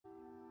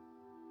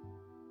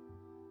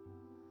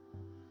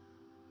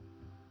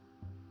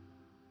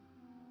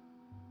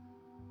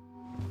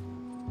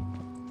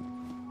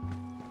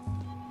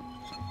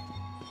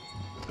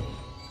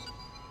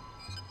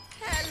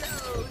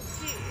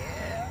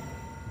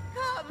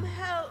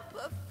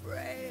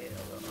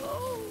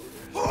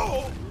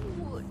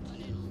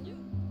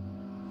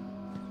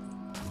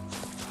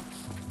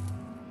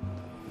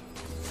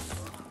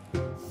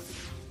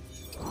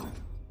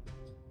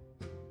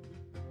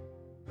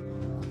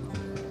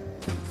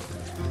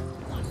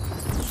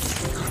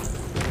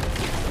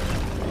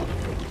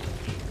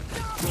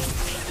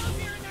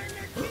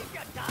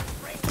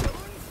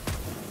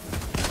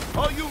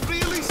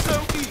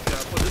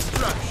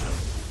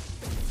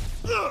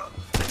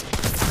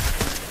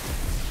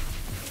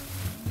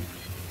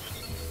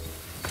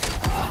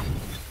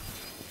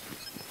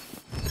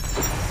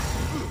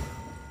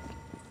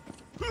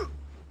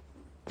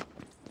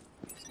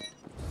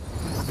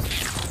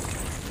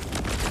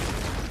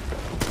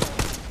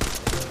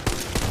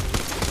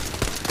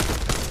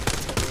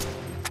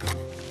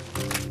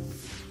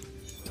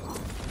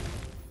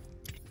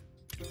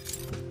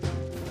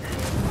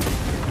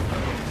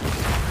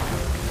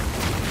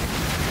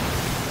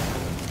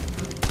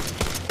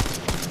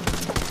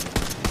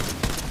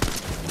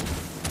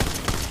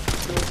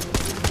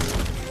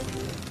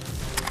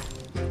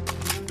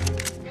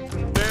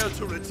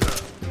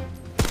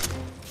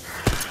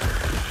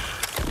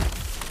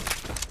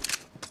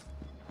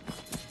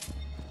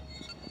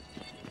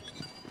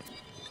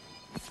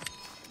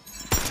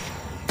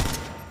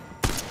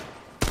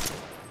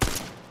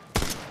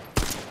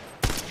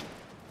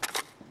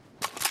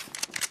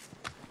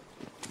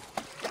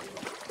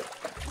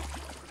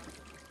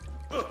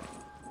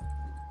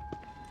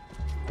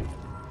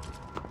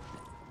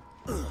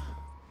Go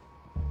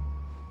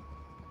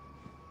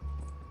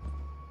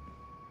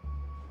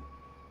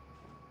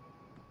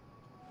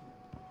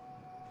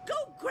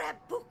grab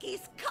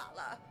Pookie's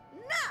collar,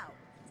 now!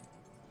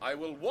 I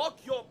will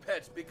walk your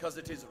pet because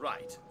it is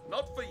right,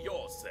 not for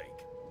your sake.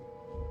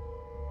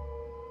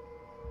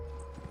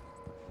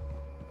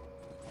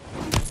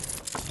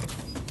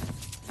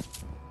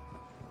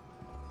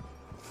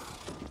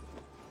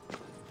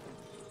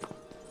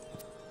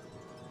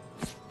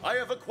 I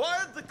have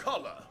acquired the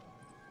collar.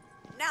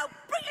 Now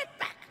bring it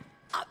back!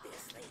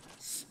 Obviously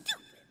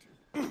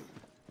stupid.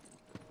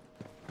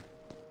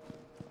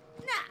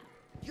 Now,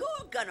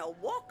 you're gonna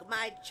walk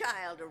my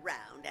child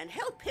around and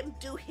help him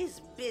do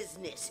his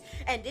business.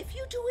 And if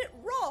you do it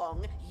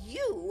wrong,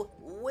 you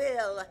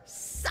will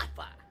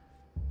suffer.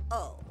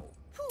 Oh,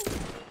 pooh.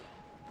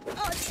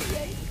 Auntie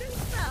Anchor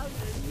found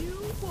a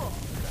new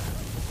walker.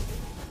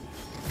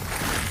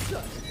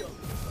 Such a good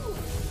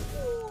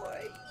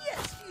boy.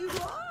 Yes, you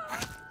are.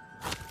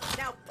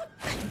 Now put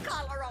that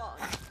collar on.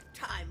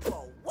 Time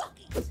for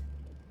walkies.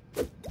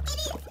 It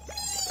is me,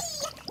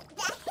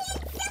 the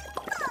handsome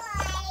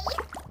boy.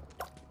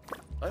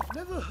 I've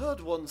never heard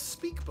one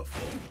speak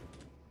before.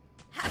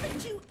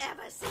 Haven't you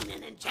ever seen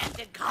an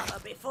enchanted collar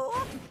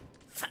before?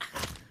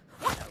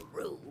 What a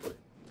rube.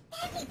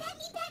 Pet me,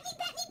 please. Pet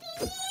me,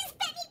 please.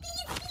 Could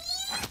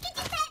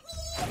you pet me?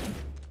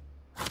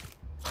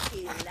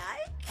 He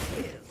likes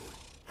you.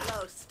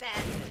 Low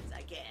standards,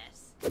 I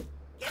guess.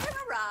 Give him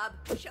a rub.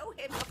 Show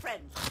him your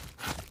friends.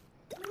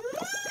 I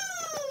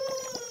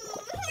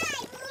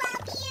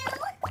love you.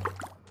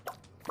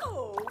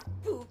 Oh,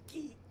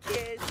 Pookie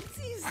kids.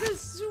 He's the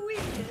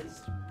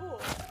sweetest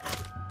boy.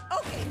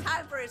 Okay,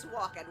 time for his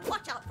walk, and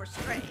watch out for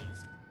strays.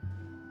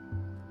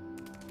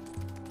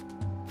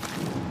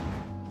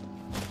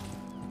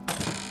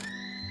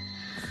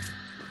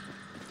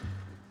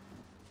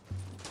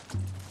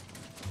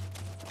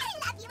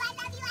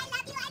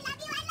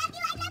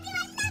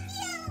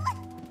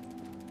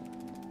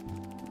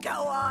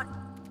 Go on.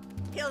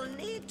 He'll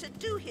need to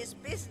do his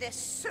business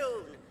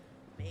soon.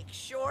 Make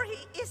sure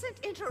he isn't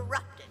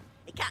interrupted.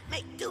 He can't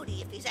make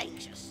duty if he's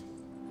anxious.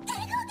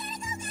 Gotta do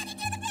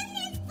the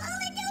business.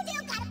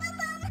 Boom, gotta boom,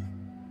 boom.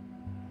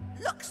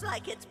 Looks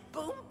like it's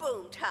boom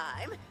boom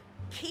time.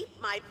 Keep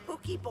my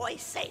Pookie boy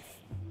safe.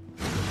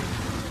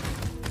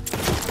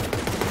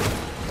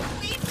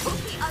 Leave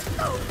Pookie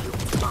alone, you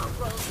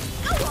mongrel.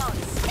 Go on,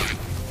 snack.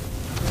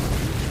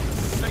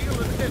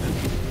 Sail ahead.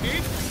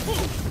 In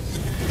full.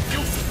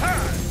 Use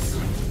hands.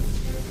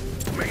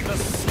 May the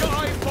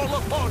sky fall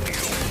upon you.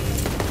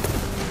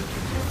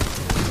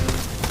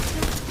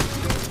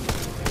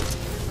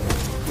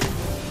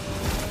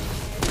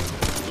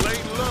 Lay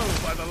low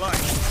by the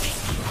light.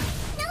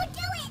 No,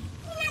 do it.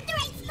 Not the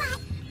right spot.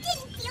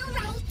 Didn't feel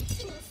right.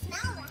 Didn't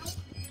smell right.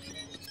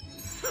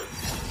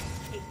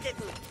 He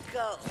didn't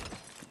go.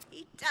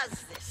 He does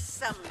this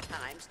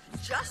sometimes.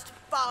 Just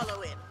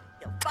follow him.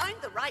 He'll find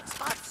the right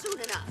spot soon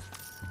enough.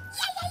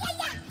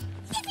 Yeah.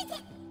 This is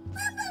it.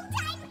 Boom, boom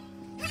time.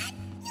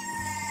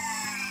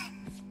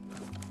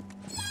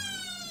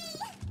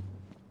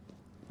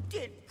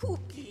 Did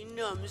Pookie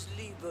Nums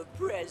leave a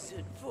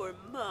present for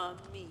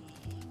Mommy?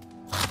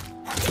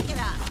 Pick it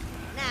up,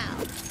 now.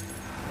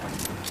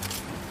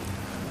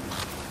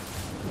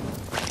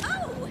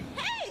 Oh,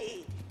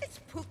 hey! It's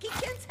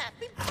Pookiekin's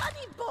Happy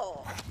Bunny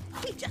Ball.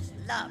 He just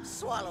loves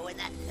swallowing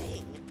that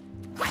thing.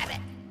 Grab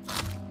it!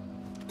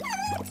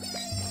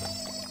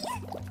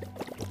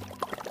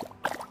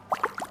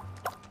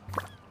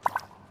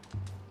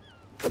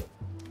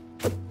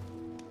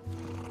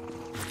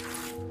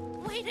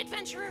 Wait,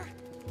 adventurer!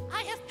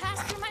 I have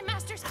passed through my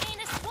master's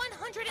anus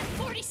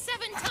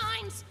 147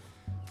 times!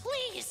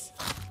 Please,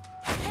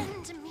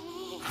 lend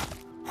me.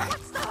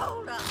 What's the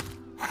holdup?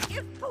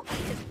 Give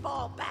Pookie his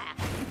ball back.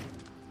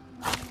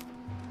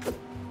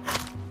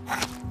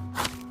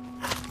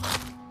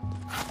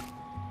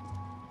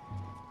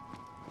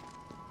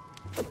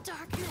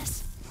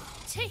 Darkness,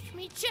 take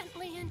me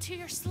gently into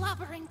your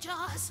slobbering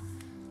jaws.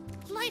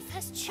 Life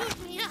has chewed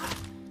me up,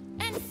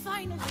 and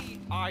finally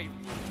I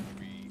will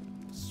be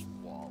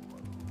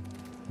swallowed.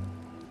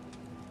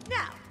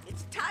 Now,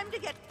 it's time to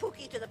get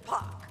Pookie to the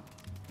park.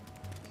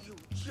 You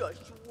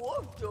just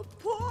want the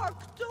park,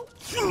 don't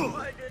you,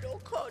 my little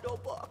cuddle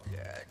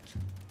bucket?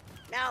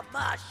 Now,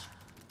 mush.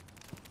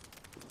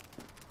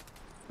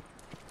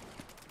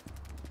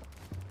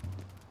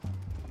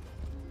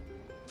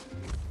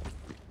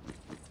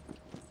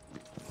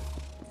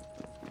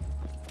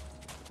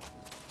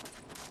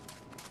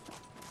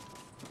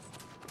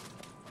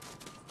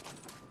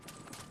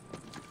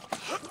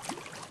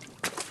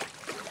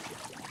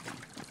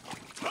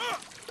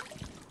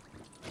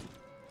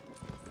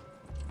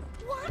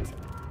 What?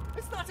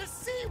 It's not a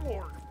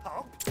SeaWorld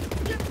pump!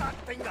 Get that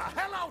thing the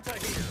hell out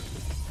of here!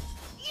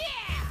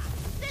 Yeah!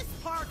 This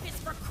park is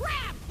for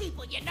crab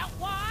people, you know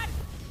what?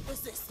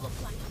 Does this look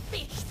like a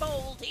fish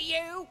bowl to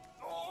you?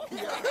 He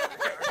loves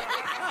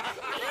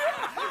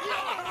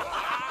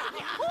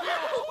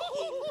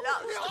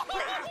to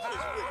play with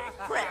his little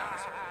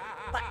friends.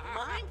 But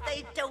mind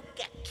they don't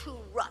get too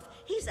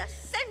a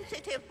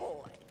sensitive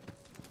boy.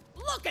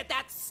 Look at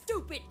that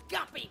stupid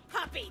guppy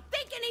puppy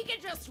thinking he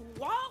can just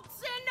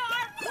waltz into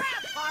our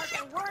crab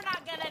park and we're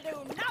not gonna do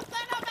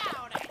nothing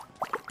about it.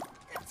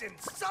 It's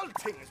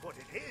insulting is what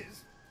it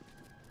is.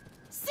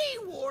 Sea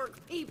Warg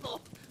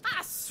people,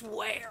 I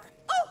swear.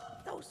 Oh,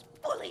 those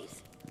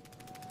bullies.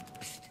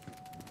 Psst.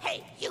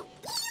 Hey, you.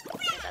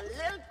 There's a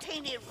little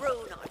teeny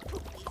rune on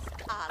Pookie's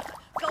collar.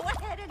 Go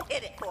ahead and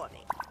hit it for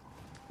me.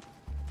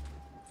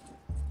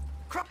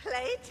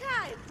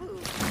 Playtime,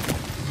 Pookie.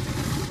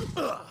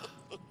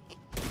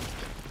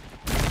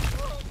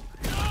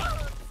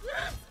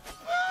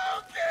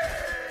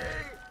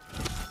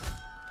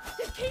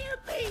 It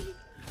can't be.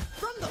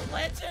 From the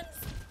legends?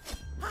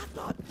 I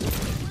thought it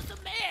was a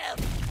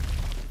myth.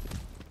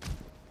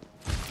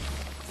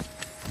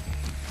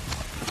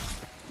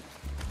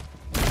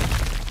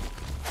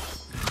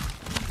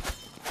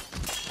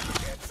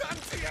 It's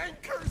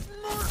Anti-Anchor's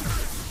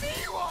murderous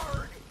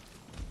Seawarg!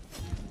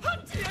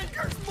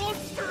 Anti-Anchor's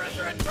monster has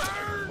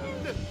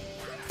returned!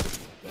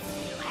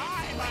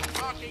 I'm a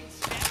talking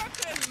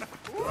skeleton!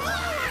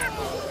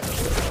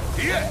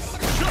 Yes,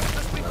 just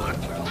as we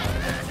left.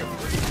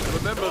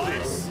 Remember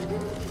this.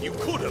 You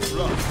could have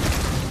run.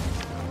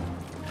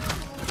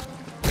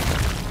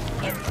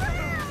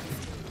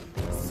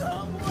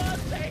 Someone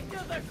take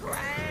to the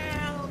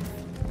ground.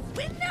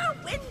 Winner,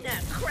 winner,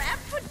 crab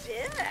for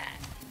dinner.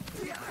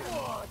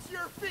 What's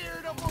your fear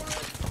of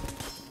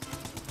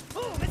it?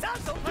 Boom, it's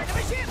also part of a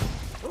ship.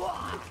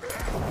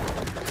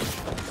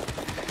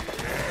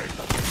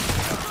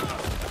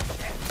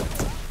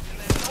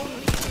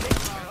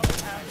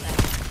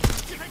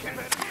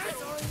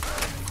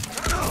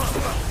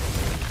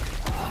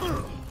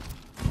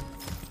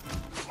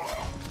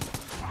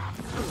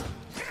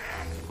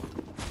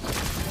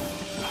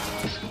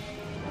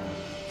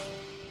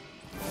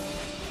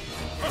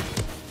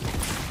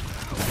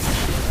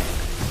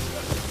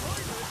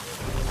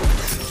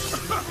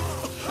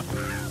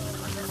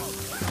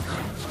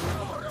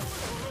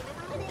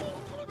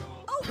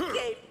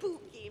 Okay,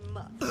 Pookie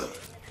Muff.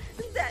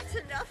 That's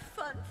enough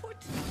fun for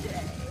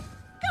today.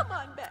 Come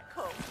on back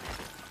home.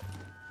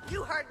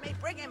 You heard me.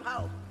 Bring him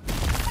home.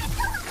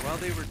 While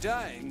they were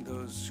dying,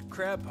 those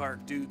Crab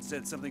Park dudes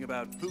said something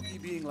about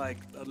Pookie being like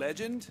a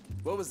legend?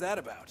 What was that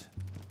about?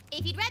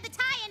 If you'd read the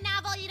tie-in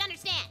novel, you'd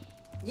understand.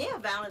 Yeah,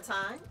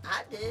 Valentine,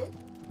 I did.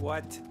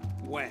 What?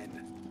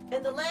 When?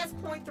 In the last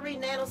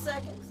 0.3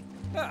 nanoseconds.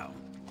 Oh.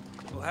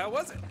 Well, how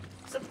was it?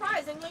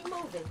 Surprisingly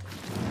moving.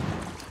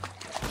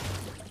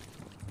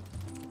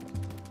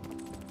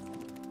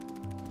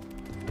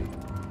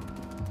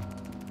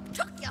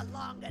 Took you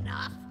long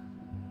enough.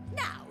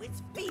 Now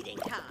it's feeding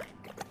time.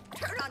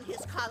 Turn on his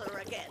collar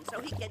again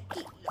so he can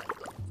eat like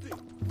a big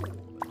boy.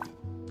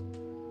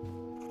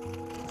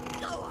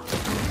 Go on.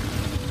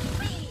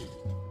 Feed.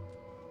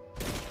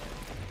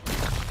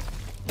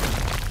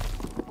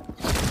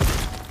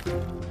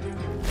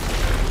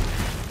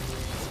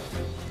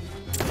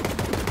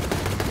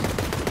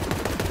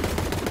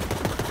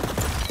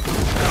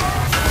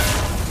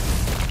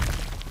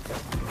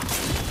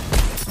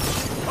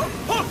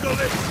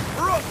 Apocalypse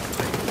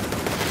Roughly!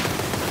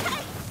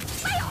 Hey,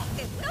 lay off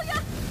him, will ya?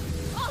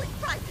 All he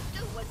tried to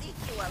do was eat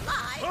you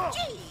alive.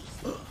 Jeez.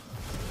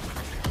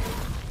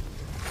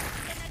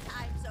 Dinner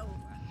time's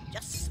over.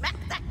 Just smack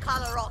that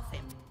collar off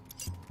him.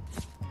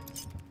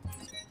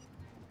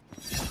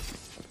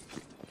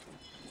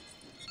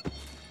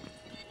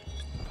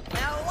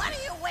 Now what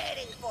are you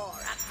waiting for?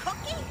 A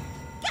cookie?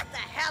 Get the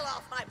hell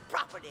off my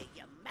property,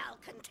 you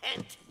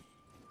malcontent.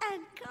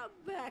 And come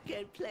back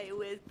and play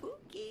with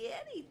Pookie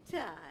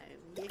anytime,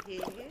 you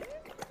hear? Me,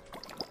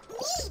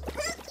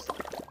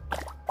 Pookie.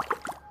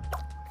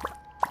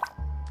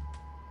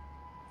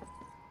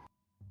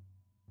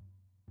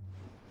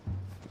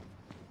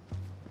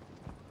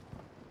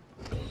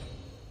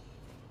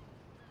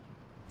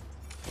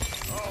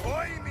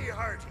 Ahoy, me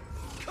hearty!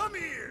 Come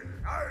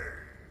here!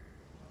 Arr!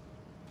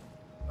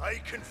 I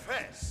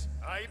confess,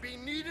 I be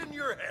needing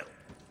your help.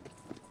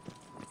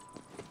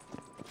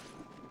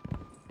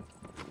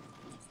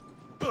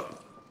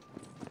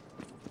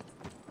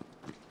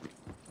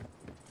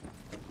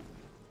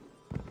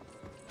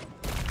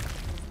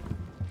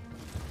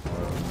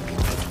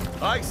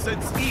 I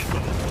sense evil.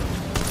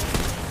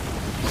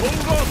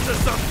 Hold on to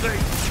something!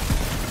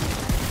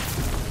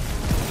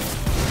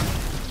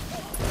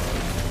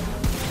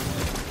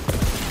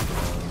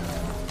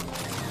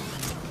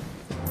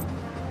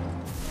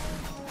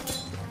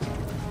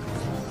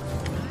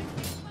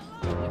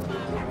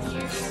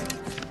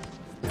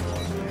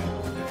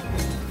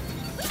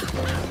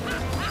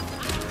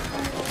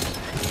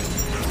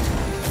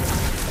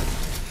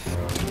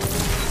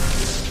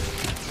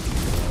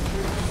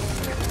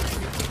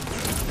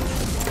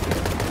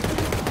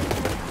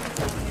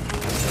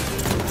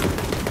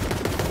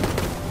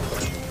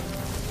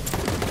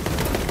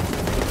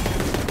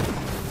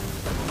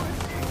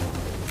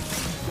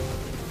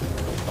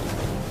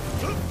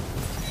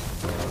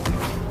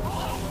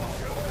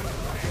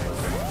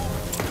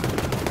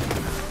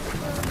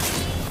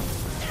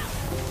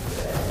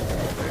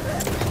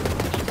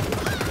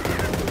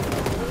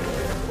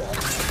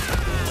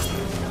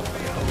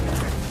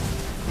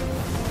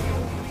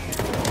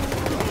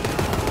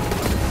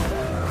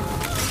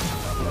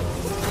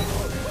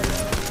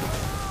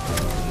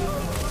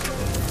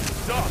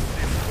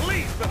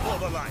 freeze before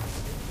the light.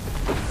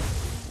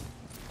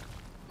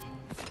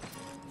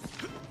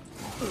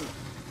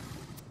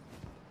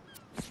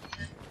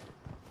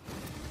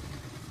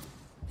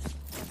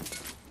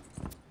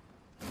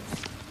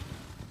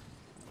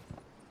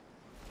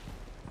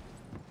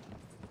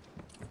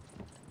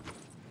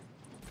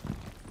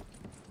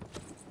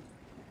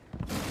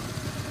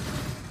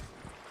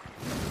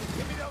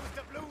 Give me those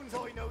doubloons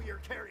I know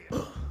you're carrying.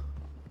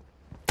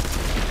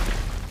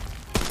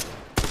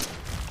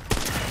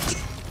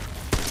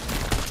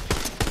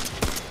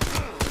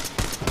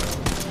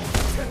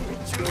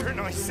 Children,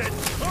 I said.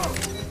 Oh.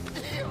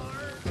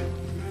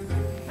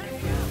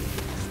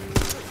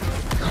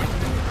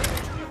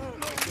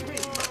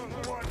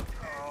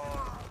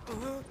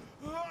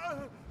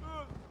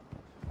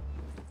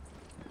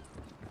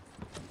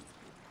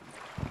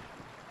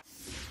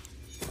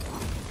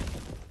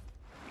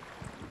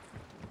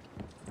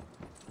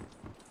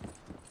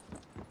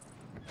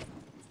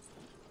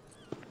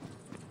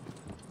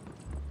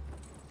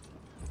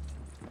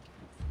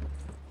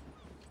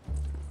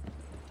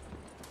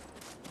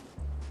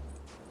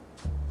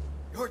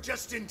 You're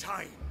just in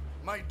time,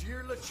 my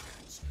dear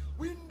LeChance.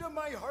 Wind of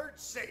my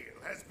heart's sail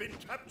has been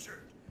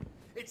captured.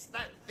 It's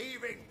that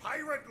thieving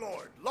pirate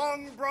lord,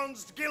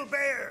 long-bronzed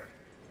Gilbert.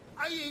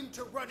 I aim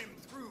to run him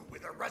through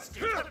with a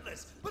rusty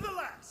cutlass, but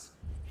alas,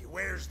 he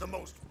wears the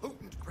most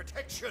potent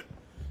protection,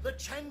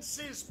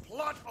 LeChance's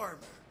plot armor.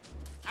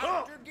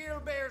 After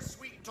Gilbert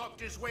sweet-talked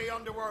his way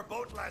onto our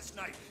boat last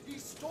night, he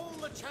stole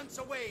LeChance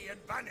away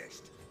and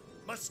vanished.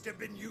 Must have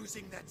been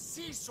using that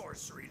sea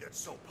sorcery that's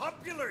so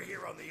popular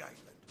here on the island.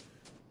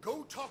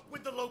 Go talk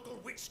with the local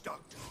witch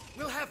doctor.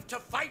 We'll have to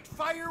fight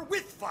fire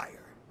with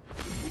fire.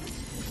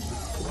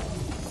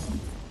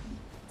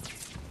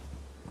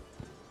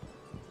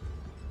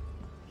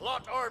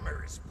 Plot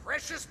armor is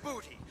precious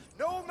booty.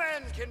 No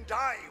man can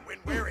die when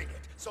wearing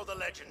it, so the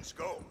legends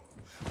go.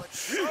 But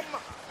somehow,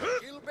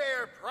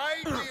 Gilbert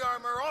pried the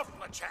armor off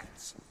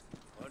LeChance.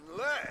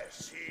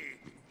 Unless he...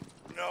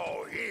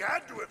 No, he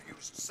had to have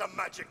used some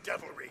magic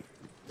devilry.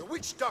 The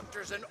witch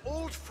doctor's an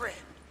old friend.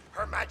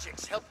 Her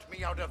magic's helped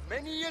me out of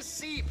many a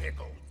sea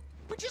pickle,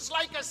 which is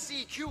like a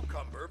sea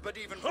cucumber, but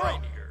even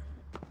brinier.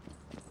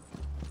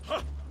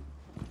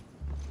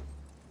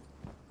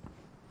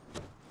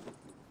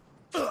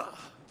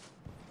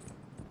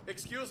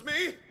 Excuse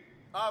me?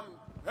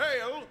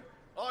 Hale,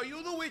 are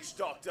you the witch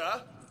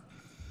doctor?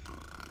 I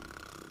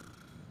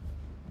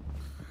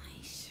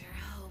sure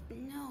hope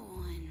no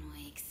one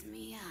wakes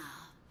me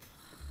up.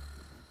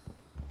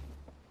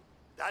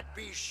 That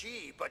be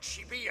she, but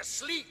she be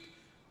asleep,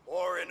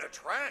 or in a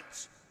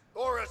trance,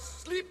 or a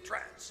sleep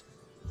trance.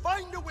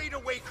 Find a way to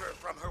wake her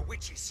from her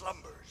witchy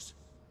slumbers.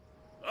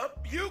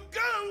 Up you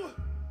go!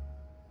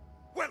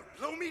 Well,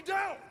 blow me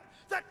down!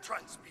 That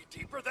trance be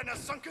deeper than a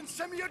sunken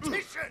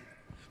semiotician!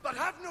 But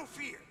have no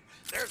fear.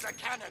 There's a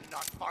cannon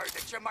not far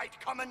that you might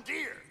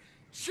commandeer.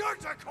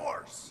 Shoot a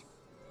course!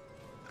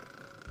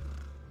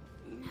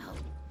 No,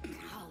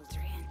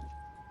 Aldrin.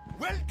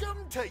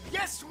 Welcome to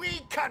Yes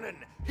We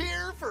Cannon,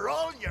 here for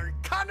all your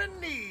cannon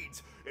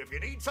needs. If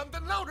you need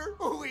something louder,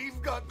 we've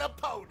got the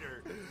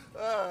powder.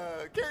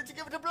 Care to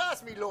give it a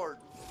blast, me lord?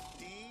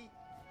 D?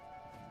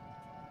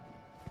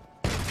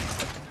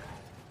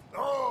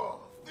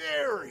 Oh,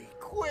 very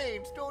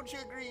quaint, don't you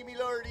agree, me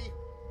lordy?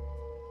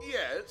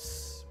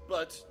 Yes,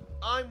 but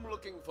I'm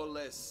looking for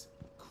less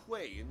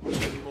quaint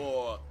and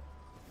more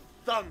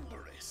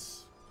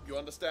thunderous. You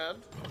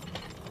understand?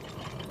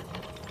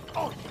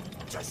 Oh, you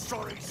just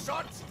sorry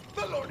sots!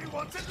 The lordy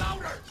wants it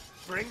louder!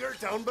 Bring her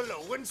down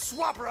below and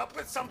swap her up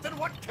with something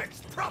what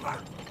kicks proper!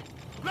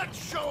 Let's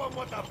show 'em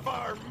what the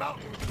Far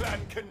Mountain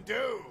Clan can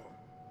do!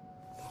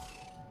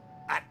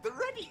 At the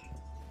ready!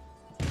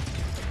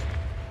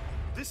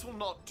 This will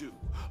not do.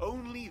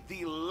 Only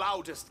the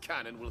loudest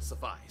cannon will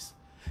suffice.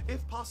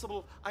 If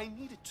possible, I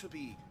need it to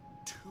be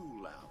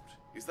too loud.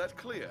 Is that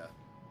clear?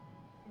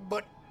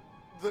 But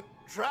the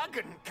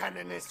dragon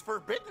cannon is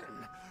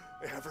forbidden,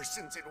 ever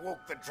since it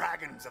woke the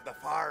dragons of the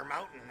Far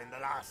Mountain in the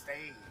last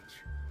age.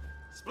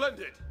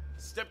 Splendid!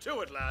 Step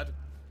to it, lad.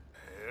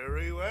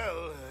 Very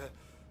well.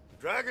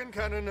 Dragon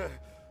cannon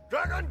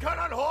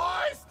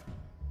hoist!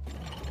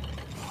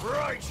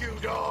 Right, you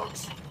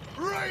dogs!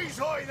 Raise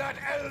high that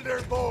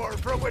elder boar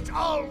from which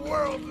all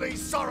worldly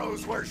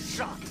sorrows were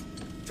shot!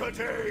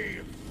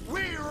 Today,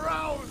 we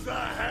rouse the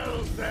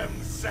hells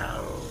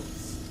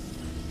themselves!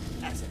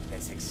 Isn't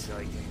this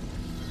exciting?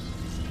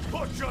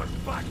 Put your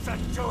backs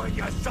into it,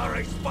 you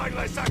sorry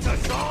spineless axe of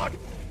sword!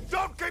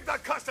 Don't keep the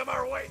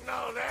customer waiting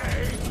all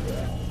day!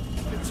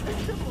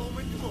 Take a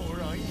moment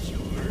more, I'm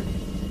sure.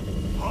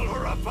 Pull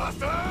her up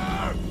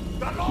faster!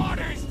 The Lord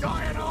is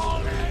dying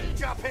old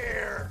age up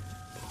here!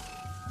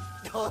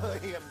 I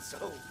am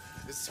so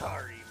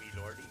sorry, me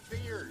lordy.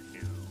 Fear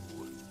new.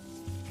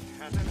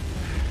 Cannon.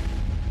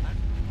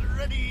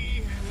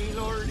 Ready, me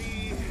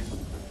lordy.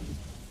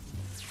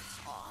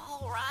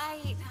 All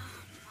right.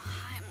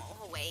 I'm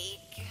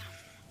awake.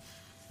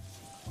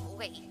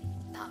 Wait,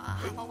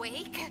 I'm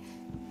awake?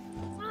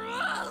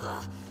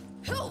 Ugh.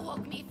 Who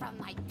woke me from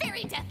my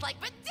very death-like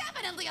bedevilment?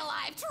 permanently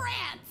alive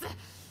trance!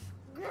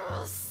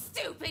 Ugh,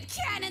 stupid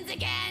cannons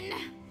again!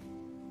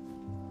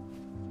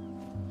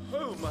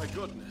 Oh my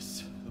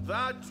goodness.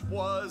 That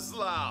was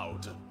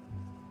loud.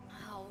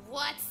 Oh,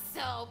 what's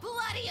so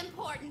bloody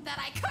important that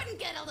I couldn't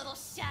get a little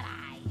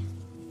shut-eye?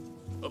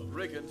 A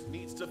brigand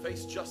needs to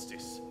face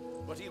justice,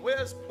 but he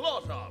wears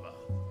plot armor.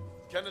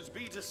 Can it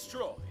be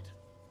destroyed?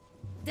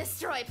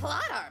 Destroy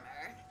plot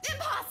armor?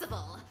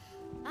 Impossible!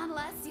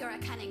 Unless you're a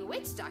cunning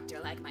witch doctor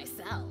like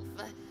myself.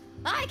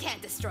 I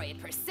can't destroy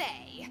it per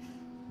se.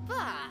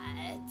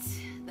 But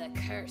the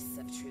curse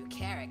of true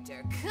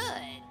character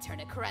could turn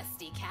a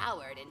crusty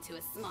coward into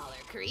a smaller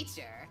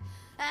creature,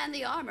 and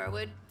the armor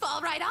would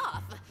fall right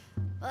off.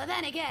 Well,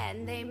 then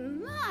again, they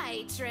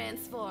might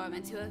transform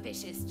into a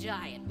vicious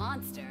giant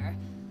monster,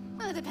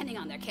 depending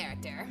on their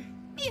character.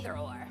 Either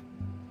or.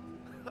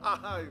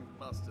 I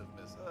must have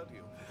misheard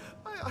you.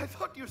 I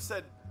thought you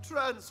said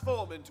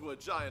transform into a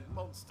giant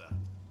monster.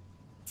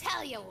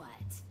 Tell you what,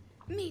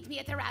 meet me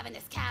at the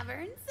Ravenous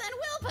Caverns, and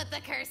we'll put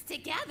the curse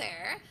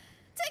together.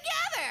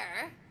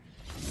 Together!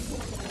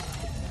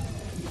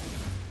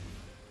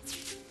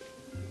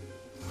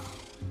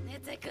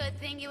 It's a good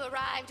thing you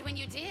arrived when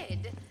you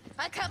did.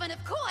 A coven of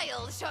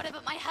coils showed up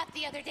at my hut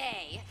the other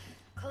day,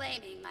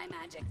 claiming my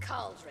magic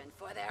cauldron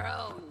for their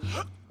own.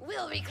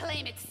 We'll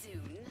reclaim it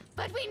soon,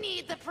 but we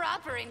need the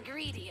proper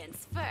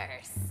ingredients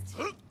first.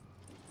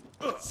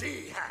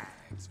 Sea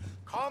hags,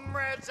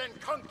 comrades and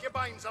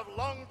concubines of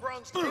Long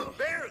Bronze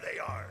Bear they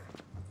are.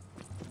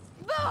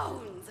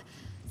 Bones!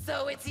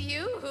 So it's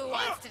you who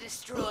wants to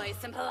destroy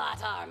some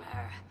plot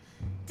armor.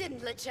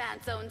 Didn't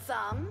LeChance own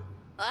some?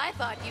 I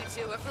thought you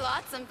two were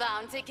flotsam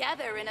bound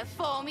together in a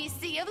foamy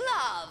sea of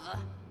love.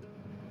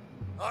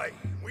 Aye,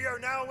 we are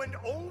now and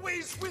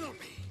always will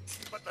be.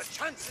 But the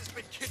Chance has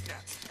been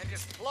kidnapped, and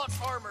his plot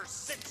armor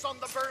sits on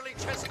the burly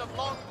chest of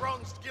Long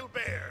Bronzed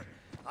Gilbert.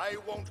 I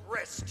won't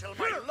rest till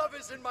my love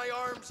is in my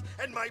arms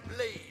and my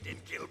blade in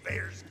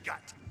Gilbert's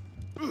gut.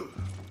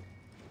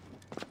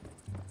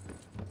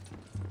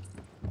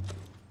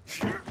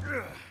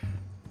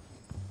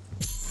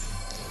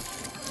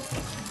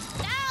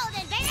 Now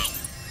then, baby!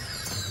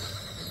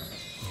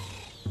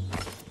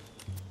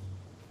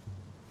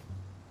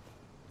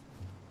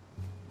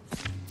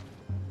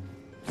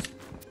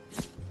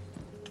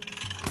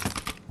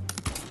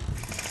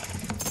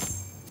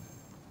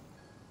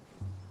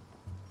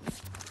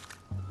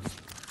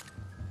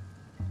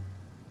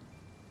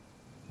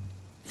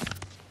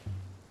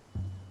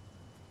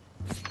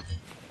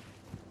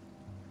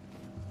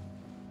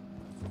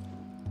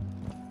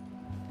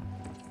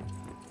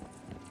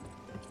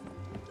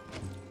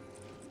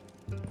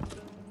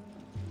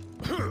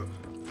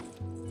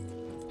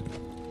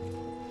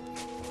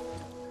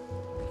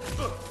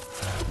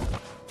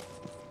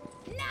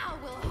 Now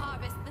we'll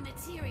harvest the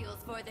materials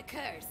for the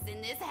curse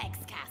in this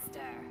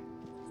hexcaster.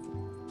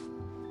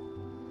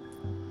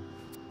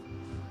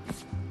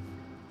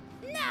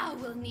 Now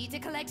we'll need to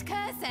collect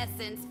curse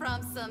essence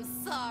from some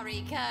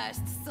sorry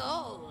cursed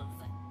souls.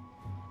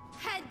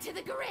 Head to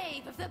the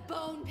grave of the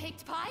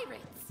bone-picked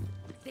pirates.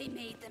 They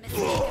made the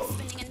mistake of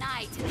spending a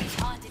night in these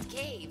haunted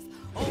caves,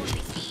 only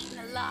to be eaten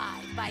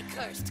alive by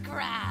cursed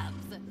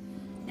crabs.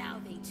 Now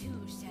they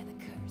too share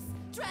the curse,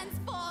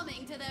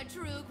 transforming to their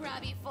true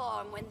crabby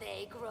form when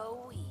they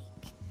grow weak.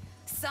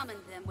 Summon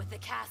them with the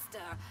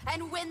caster,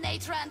 and when they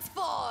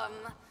transform,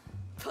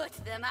 put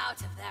them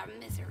out of their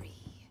misery.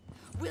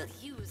 We'll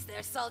use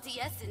their salty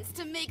essence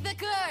to make the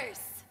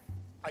curse.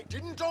 I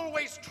didn't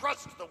always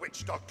trust the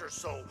witch doctor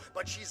so,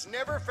 but she's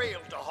never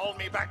failed to haul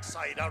me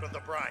backside out of the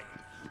brine.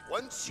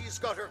 Once she's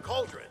got her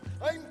cauldron,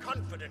 I'm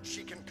confident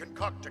she can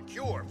concoct a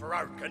cure for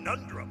our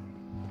conundrum.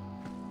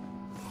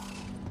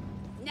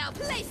 Now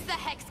place the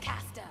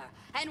hexcaster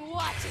and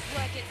watch it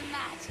work its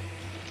magic.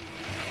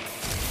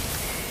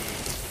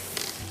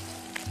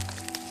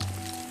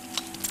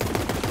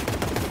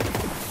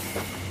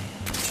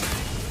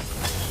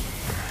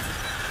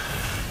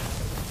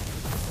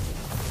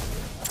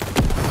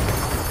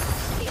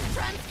 He's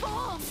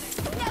transformed.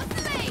 Now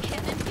slay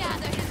him and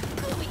gather his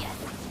gooey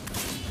essence.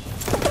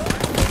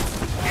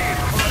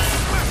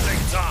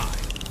 Blessing time!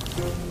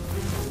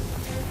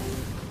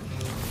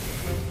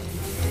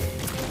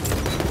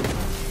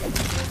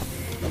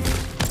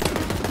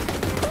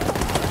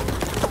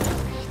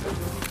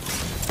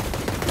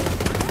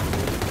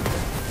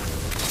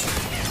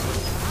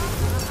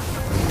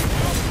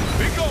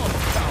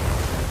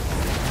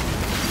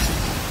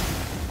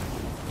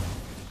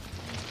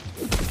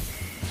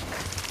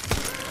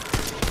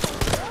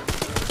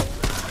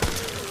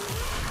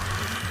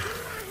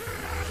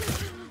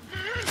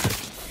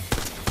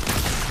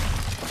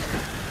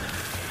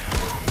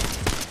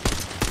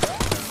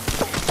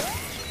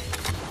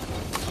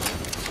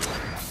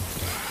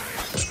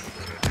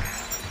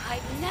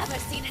 I've never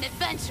seen an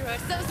adventurer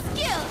so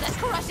skilled at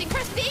crushing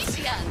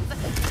crustaceans.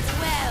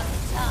 Well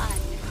done.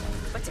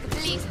 But to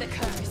complete the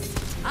curse,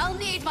 I'll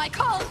need my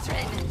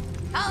cauldron.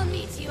 I'll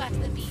meet you at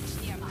the beach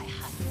near my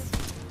hut.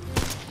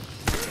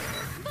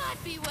 But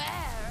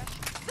beware,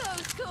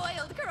 those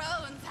coiled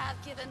crones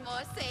have given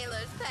more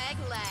sailors peg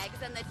legs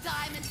and the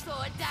diamond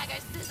sword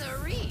dagger scissor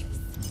reefs.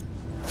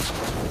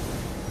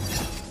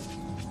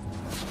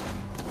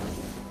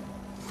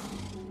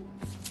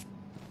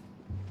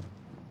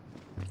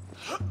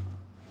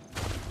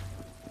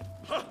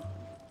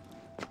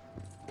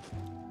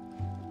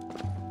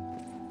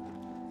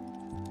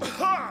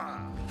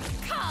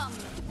 Come,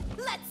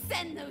 let's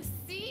send those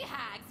sea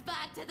hags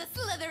back to the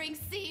slithering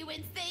sea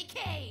whence they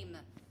came.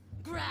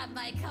 Grab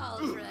my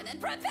cauldron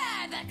and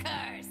prepare the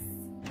curse.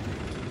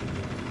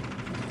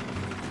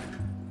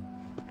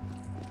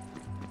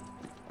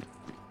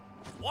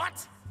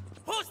 What?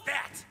 Who's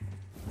that?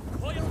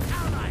 Coiled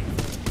ally!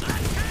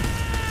 Attack!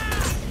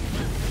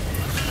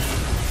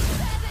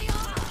 There they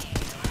are!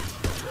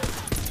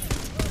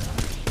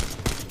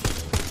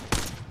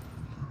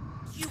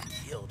 You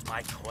killed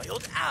my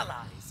coiled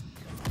allies.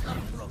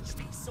 Approach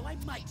me so I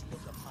might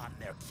look upon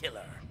their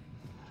killer.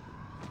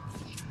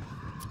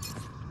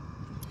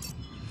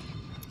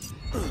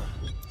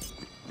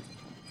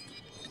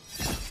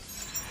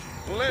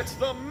 Let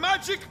the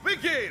magic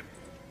begin!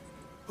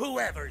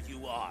 Whoever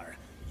you are,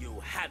 you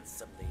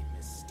handsomely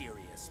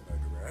mysterious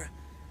murderer,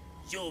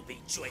 you'll be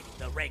joining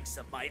the ranks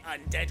of my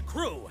undead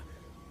crew.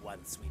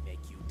 Once we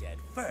make you dead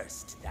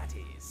first, that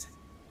is.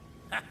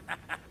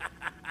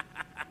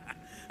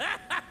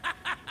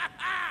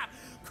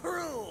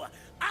 Crew,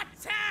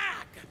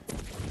 attack!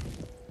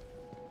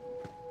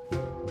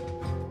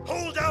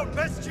 Hold out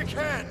best you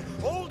can.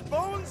 Old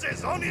Bones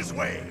is on his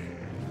way.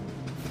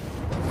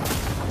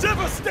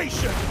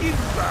 Devastation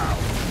inbound!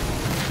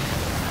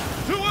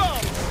 To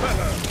arms,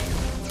 feather!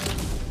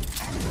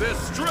 Their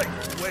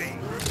strength wanes.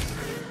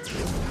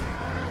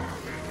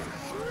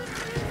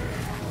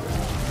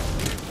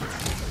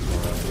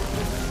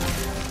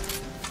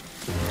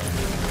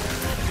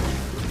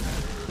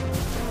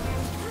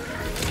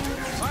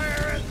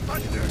 Fire and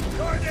thunder,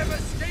 your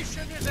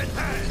devastation is at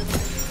hand.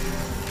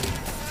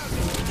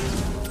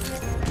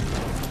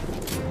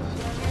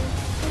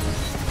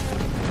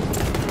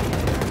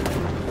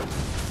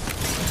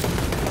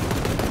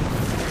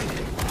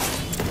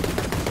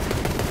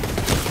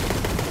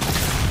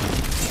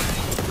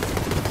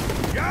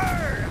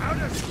 Yar! How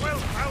does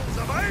 12 pounds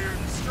of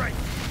iron strike?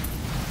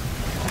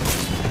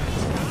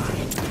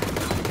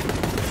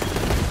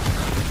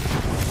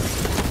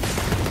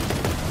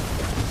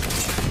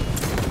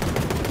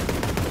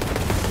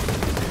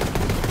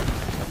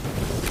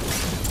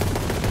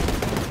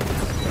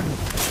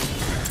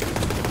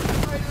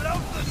 I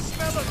love the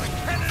smell of a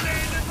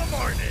cannonade in the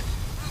morning.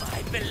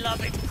 My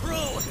beloved crew!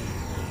 You'll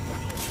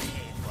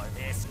pay for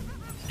this.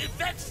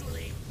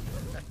 Eventually!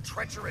 The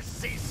treacherous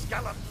sea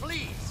scallop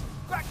flees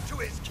back to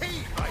his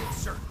cave, I'm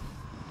certain.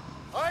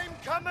 I'm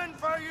coming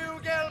for you,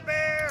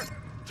 Gelbear!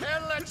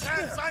 Tell the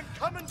chance I'm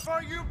coming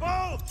for you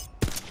both!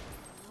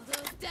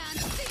 Those damn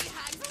sea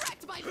hags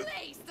wrecked my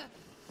place!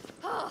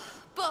 Oh,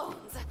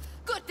 Bones,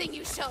 good thing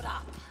you showed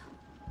up.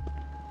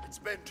 It's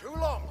been too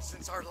long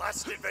since our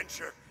last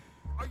adventure.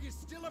 Are you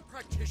still a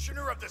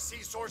practitioner of the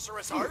sea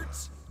sorceress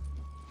arts?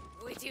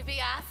 Would you be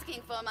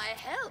asking for my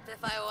help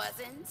if I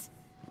wasn't?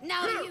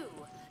 Now you,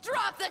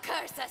 drop the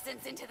curse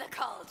essence into the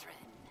cauldron.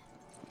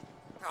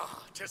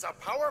 Ah, 'tis a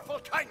powerful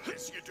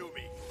kindness you do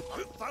me.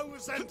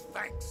 1,000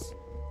 thanks.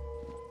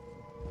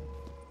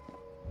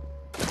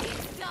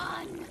 It's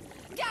done!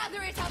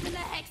 Gather it up in the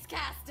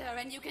Hexcaster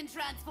and you can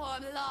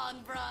transform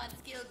Long Bronze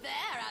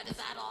Gilbert out of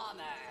that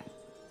armor.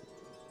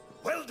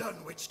 Well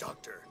done, Witch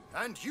Doctor.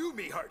 And you,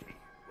 me hearty,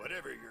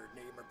 whatever your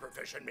name or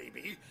profession may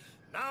be.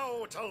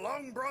 Now to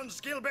Long Bronze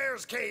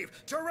Gilbert's cave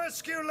to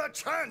rescue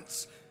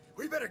LeChance.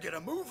 We better get a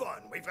move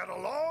on. We've got a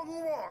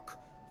long walk,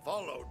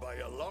 followed by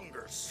a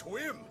longer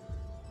swim.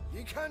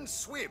 Ye can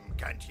swim,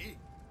 can't ye?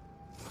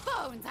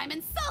 Bones, I'm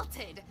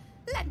insulted!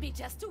 Let me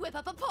just whip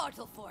up a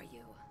portal for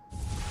you.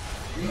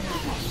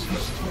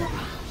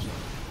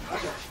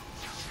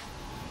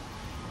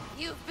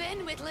 You've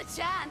been with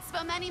LeChance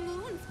for many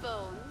moons,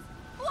 Bones.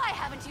 Why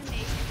haven't you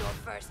made him your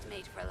first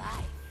mate for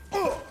life?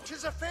 Oh,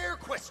 'tis a fair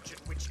question,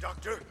 Witch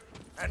Doctor.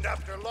 And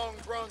after Long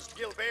Bronzed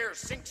Gilbert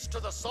sinks to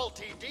the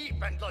salty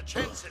deep and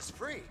LeChance is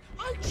free,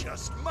 I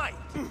just might.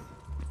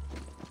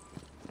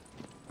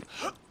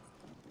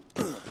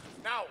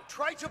 Now,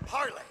 try to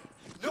parley.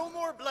 No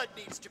more blood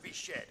needs to be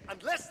shed,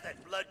 unless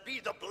that blood be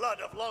the blood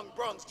of Long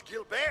Bronzed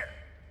Gilbert.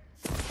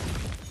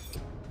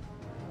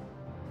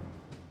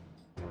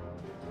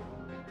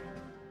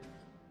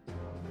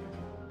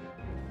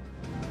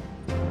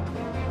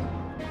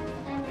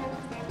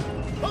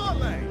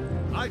 Parley!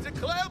 I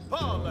declare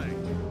parley!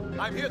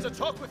 I'm here to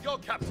talk with your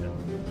captain.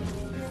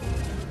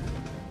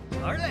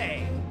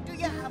 Parley, do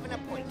you have an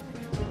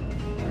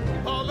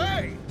appointment?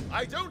 Parley!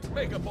 I don't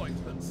make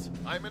appointments.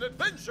 I'm an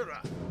adventurer.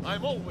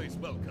 I'm always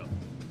welcome.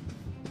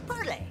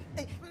 Parley,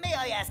 may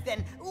I ask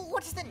then,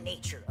 what is the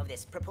nature of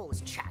this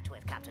proposed chat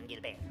with Captain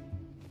Gilbert?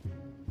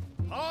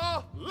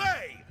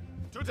 Parley!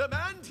 To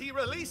demand he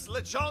release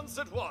LeChance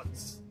at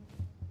once.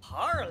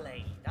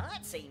 Parley?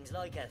 That seems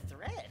like a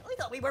threat. I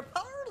thought we were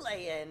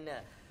parleying.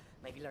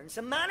 Maybe learn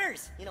some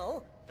manners, you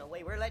know. No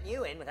way we're letting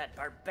you in with that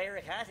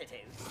barbaric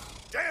attitude.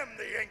 Damn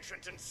the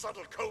ancient and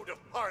subtle code of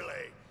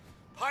parley.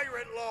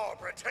 Pirate law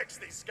protects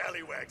these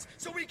scallywags,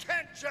 so we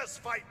can't just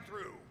fight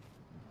through.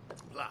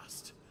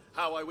 Blast.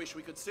 How I wish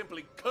we could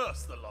simply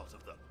curse the lot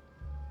of them.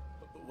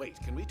 Wait,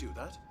 can we do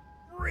that?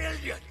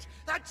 Brilliant!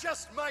 That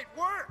just might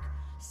work!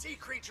 Sea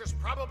creatures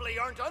probably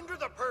aren't under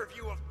the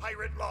purview of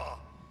pirate law.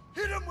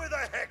 Hit them with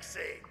a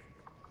hexing!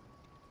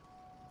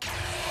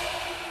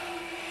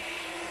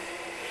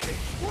 It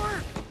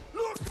worked!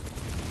 Look!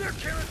 Their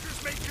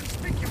characters made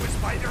conspicuous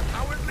by their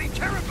cowardly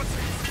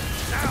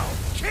carapaces! Now,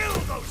 kill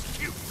those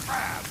cute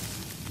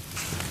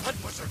crabs! That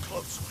was a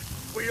close one.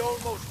 We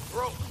almost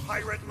broke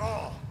pirate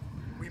law.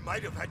 We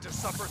might have had to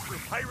suffer through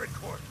pirate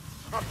court,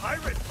 a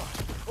pirate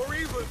fight, or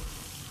even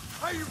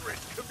pirate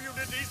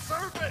community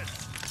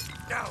service!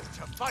 Now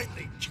to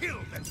finally kill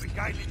that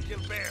beguiling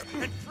Gilbert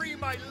and free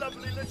my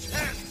lovely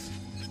LeChance!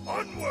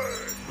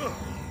 Onward!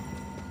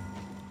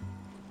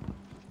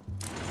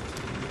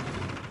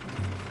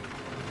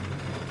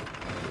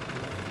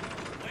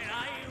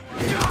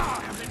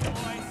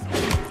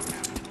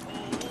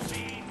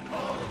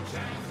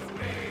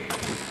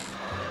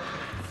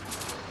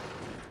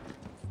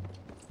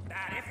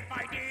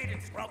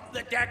 Scrub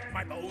the deck,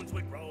 my bones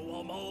would grow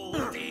all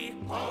moldy.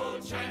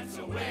 Hold chance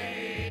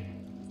away.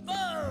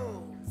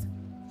 Bones!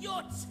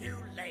 You're too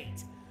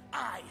late.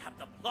 I have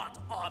the plot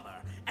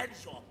armor and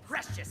your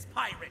precious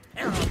pirate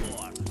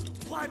paramour.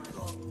 One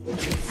wrong move,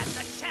 and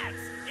the chance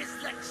is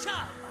the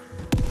chum.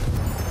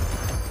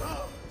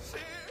 Oh, sir,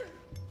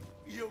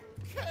 you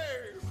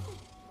came.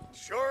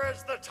 Sure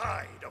as the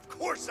tide. Of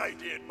course I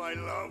did, my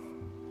love.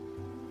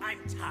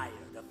 I'm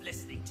tired of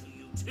listening to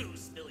you two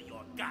spill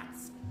your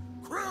guts.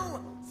 Crew,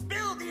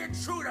 spill the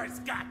intruder's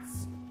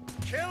guts!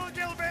 Kill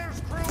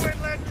Gilbert's crew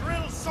and let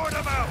Drill sort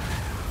them out!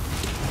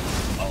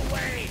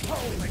 Away!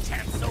 Hold the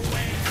chance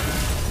away!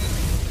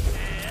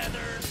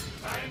 Others,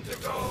 time to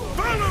go!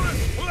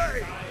 Valorous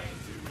play!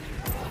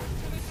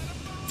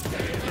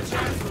 The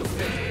chance will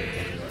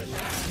stay, the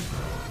chance.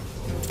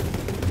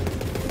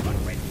 But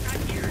when I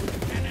hear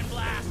the cannon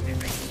blast, it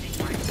makes me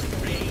like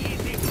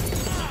crazy.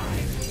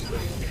 5,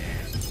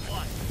 1,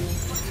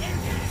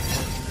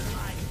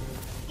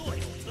 10,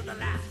 loyal to the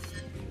last.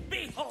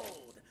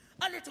 Behold,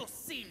 a little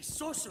sea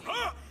sorcery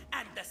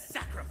and the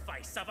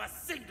sacrifice of a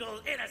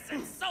single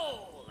innocent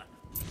soul.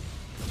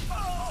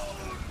 Oh,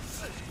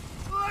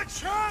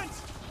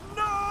 LeChance!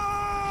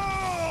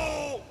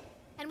 No!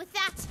 And with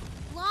that,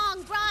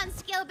 long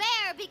bronze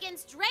Gilbert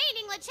begins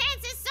draining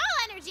LeChance's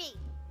soul energy.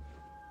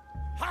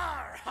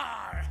 Har,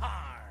 har,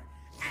 har!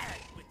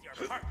 And with your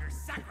partner's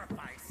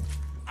sacrifice,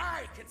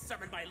 I can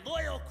summon my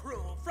loyal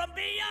crew from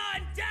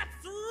beyond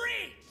depth's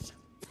reach!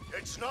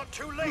 It's not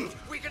too late.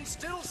 We can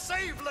still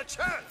save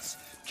LeChance.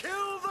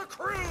 Kill the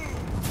crew!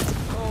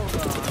 Hold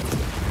on.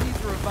 He's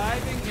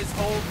reviving his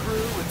whole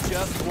crew with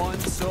just one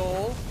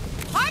soul?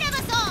 Part of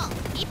us all.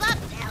 Keep up,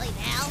 Sally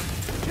Val.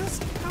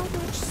 Just how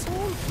much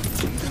soul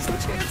does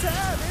LeChance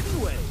have,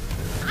 anyway?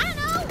 I don't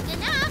know.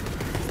 Enough.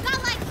 He's got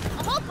like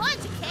a whole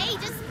bunch, okay?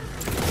 Just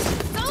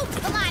so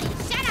Kalani.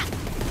 Shut up.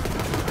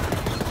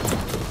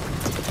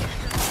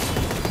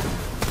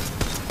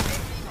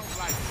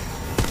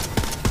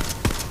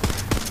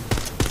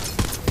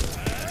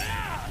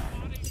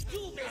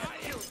 You may have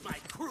killed my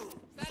crew,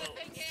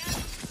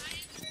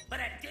 but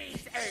at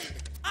day's end,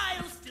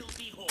 I'll still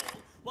be whole,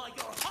 while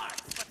your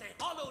heart's but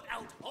a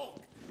hollowed-out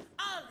hulk.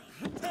 I'll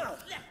leave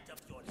what's left of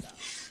your love,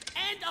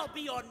 and I'll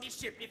be on me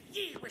ship if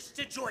ye wish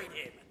to join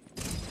him.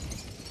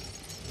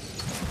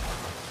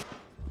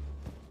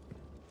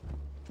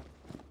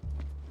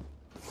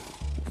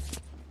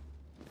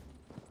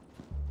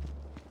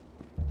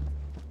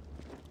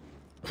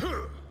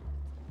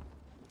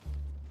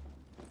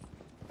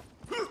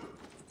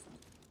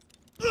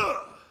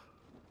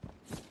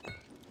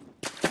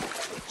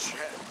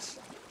 LeChance,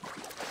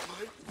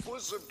 my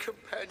bosom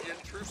companion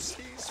through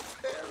seas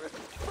fair and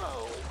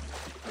foul.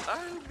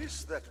 I'll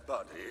miss that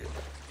body.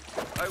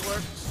 I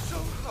worked so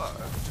hard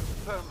to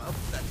firm up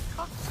that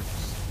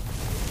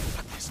coccyx.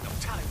 But there's no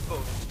time,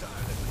 Bones,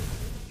 darling.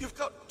 You've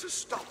got to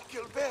stop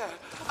Gilbert.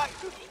 I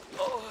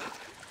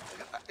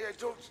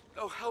don't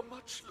know how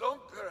much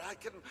longer I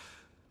can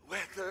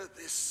weather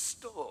this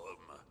storm.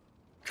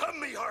 Come,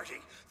 me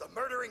hearty. The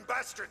murdering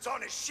bastard's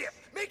on his ship,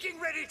 making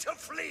ready to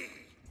flee.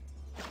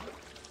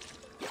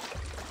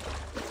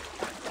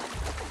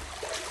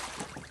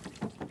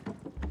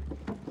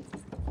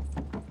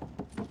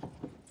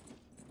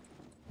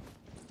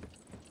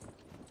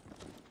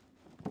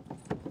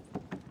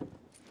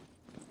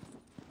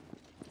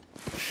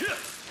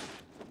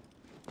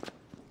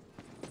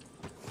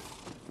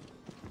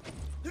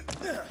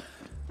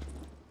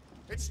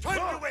 It's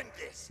time to end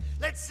this.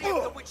 Let's see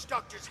if the witch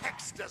doctor's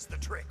hex does the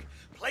trick.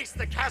 Place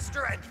the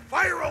caster and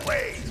fire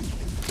away!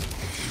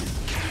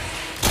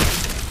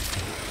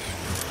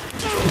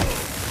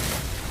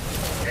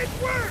 It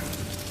worked!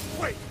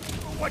 Wait,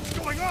 what's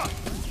going on?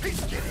 He's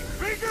getting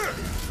bigger!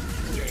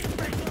 Getting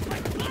bigger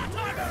like plot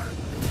armor!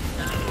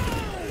 No!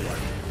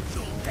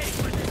 You'll pay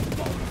for this,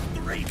 Bones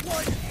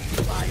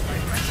 3-1! by my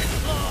wretched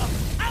claw!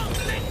 I'll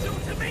send you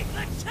to meet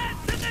the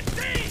chance in the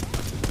sea!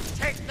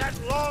 Take that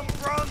long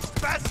bronzed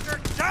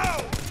bastard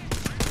down!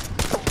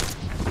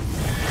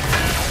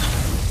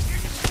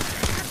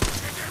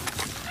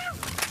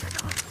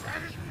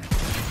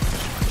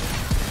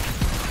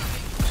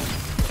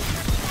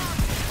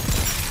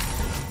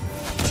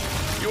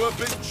 You have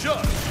been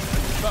judged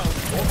and found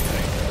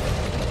wanting.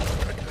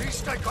 At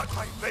least I got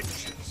my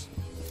vengeance.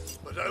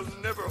 But I'll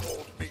never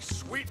hold me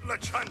sweet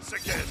LaChance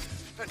again.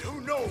 And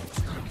who knows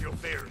where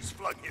Gilbert's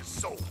flung his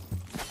soul.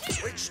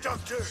 Witch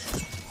Doctor,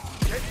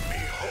 get me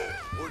home,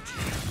 would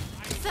you?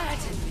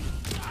 Certainly.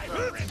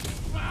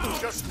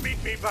 Just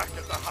meet me back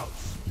at the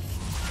house.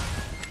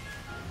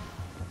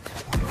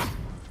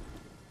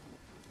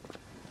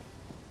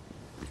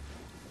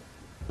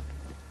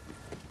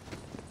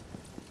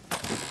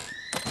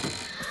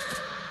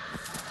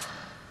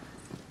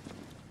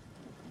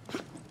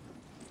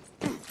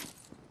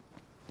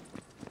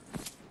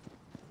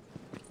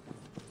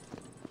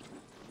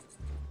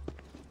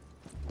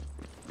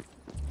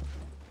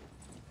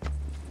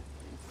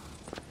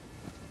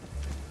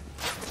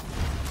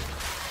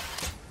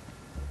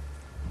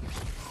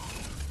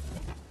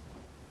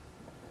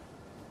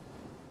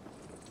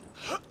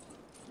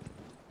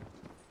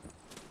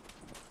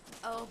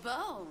 Oh,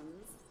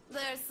 Bones.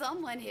 There's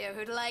someone here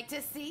who'd like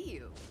to see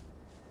you.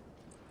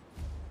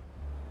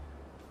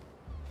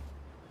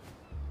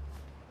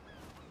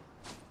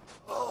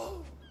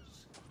 Bones!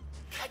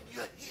 Can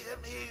you hear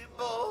me,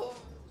 Bones?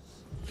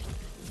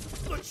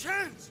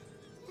 LaChance!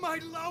 My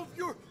love,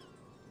 you're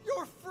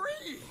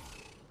free!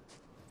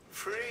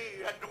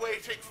 Free and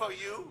waiting for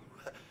you?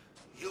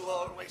 You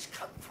always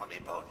come for me,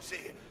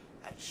 Bonesy.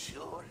 And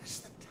sure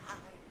as the tide,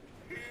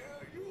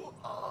 here you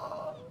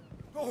are.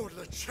 Oh,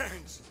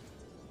 LaChance!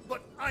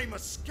 But I'm a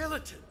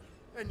skeleton,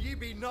 and ye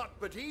be naught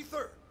but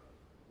ether.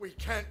 We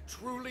can't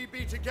truly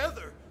be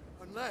together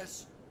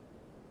unless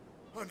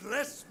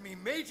me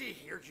matey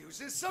here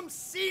uses some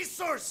sea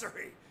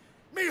sorcery.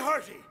 Me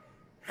hearty,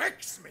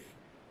 hex me.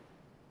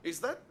 Is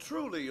that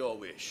truly your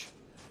wish?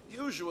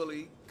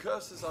 Usually,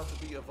 curses are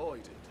to be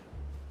avoided.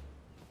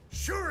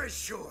 Sure as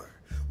sure.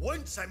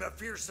 Once I'm a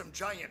fearsome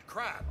giant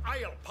crab,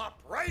 I'll pop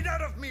right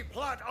out of me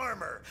plot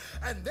armor,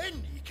 and then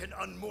ye can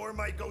unmoor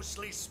my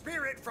ghostly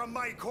spirit from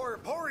my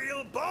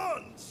corporeal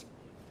bonds.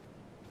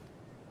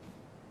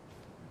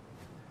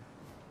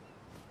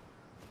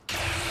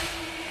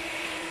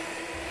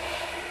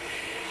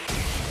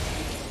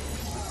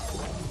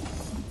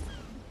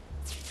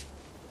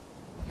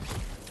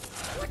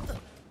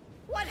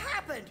 What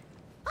happened?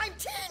 I'm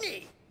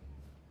teeny!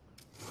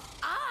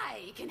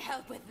 I can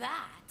help with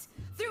that.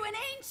 Through an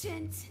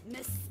ancient,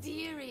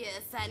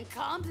 mysterious, and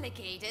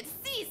complicated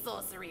sea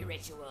sorcery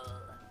ritual.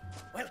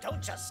 Well,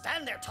 don't just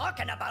stand there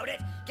talking about it.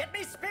 Get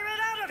me spirit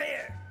out of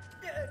here!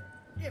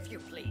 If you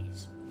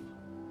please.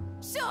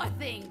 Sure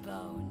thing,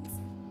 Bones.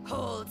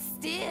 Hold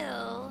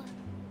still.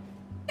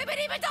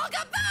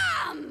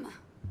 Bibbidi-badonka-bam!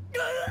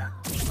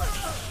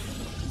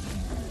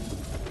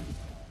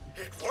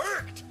 It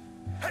worked!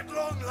 At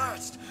long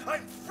last,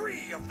 I'm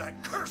free of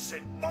that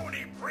cursed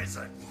bony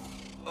prison.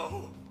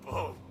 Oh,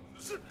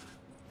 Bones,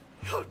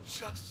 you're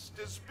just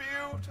as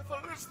beautiful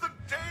as the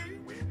day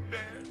we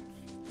met.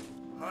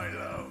 My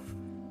love,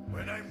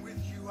 when I'm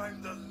with you,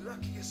 I'm the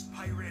luckiest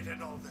pirate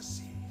in all the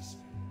seas.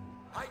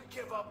 I'd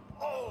give up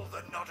all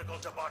the nautical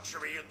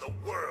debauchery in the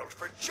world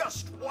for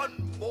just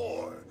one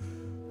more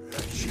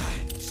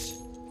chance.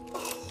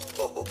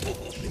 Oh,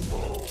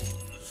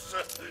 Bones,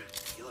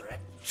 you're a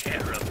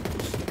terrible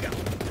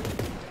scoundrel.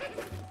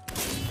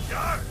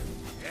 Darn,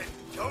 and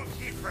don't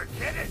ye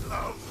forget it,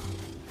 love.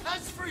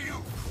 As for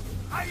you,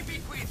 I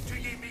bequeath to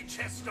ye me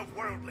chest of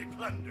worldly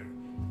plunder.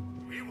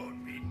 We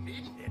won't be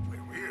needing it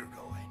where we're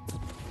going.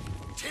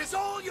 'Tis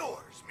all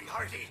yours, me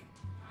hearty.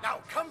 Now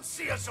come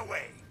see us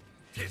away.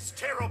 'Tis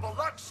terrible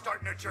luck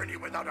starting a journey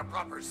without a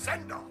proper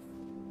send-off.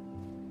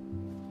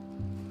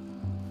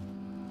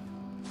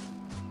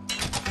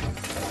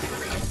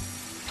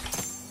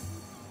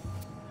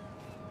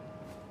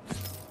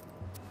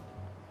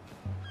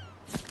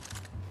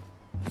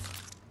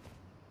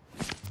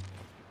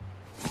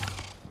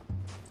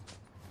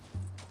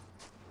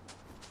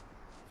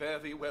 Fare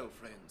thee well,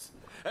 friends,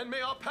 and may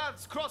our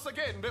paths cross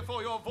again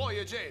before your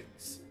voyage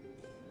ends.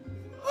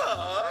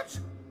 What?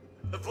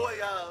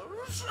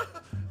 Voyage?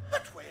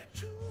 But where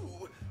to?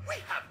 We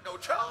have no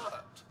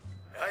chart.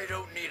 I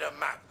don't need a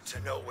map to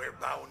know we're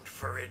bound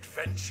for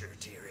adventure,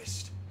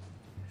 dearest.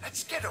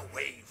 Let's get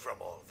away from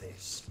all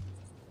this.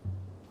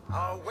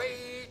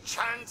 Away,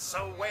 chance,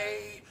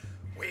 away.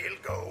 We'll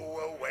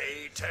go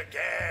away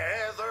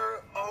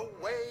together.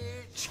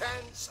 Away,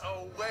 chance,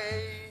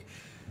 away.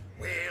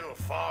 We'll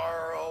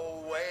far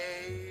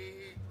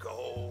away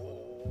go.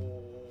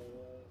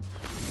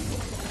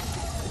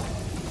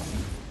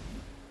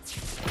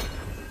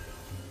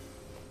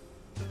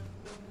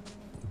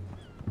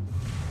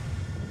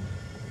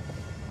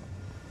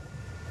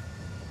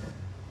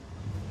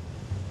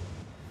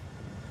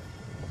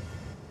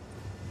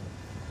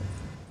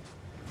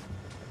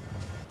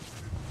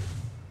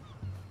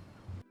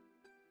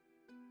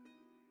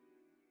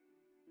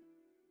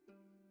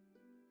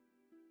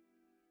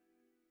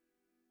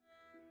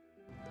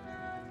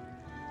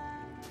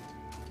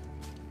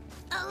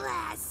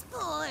 Alas,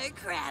 poor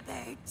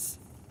Crabbert.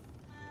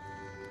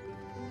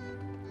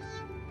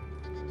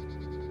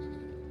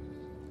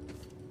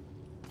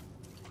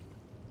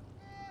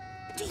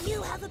 Do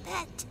you have a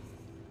pet?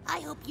 I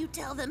hope you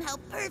tell them how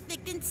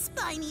perfect and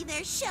spiny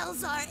their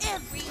shells are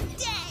every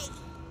day.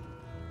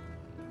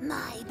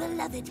 My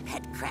beloved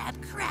pet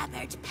crab,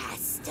 Crabbert,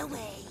 passed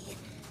away.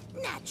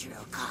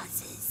 Natural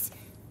causes.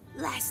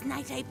 Last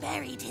night I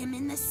buried him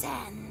in the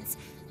sands,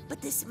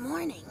 but this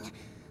morning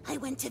I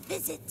went to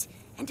visit,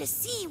 and a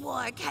sea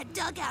warg had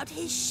dug out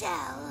his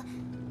shell.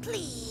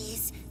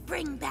 Please,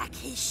 bring back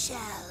his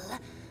shell.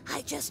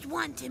 I just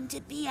want him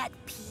to be at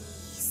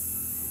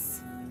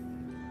peace.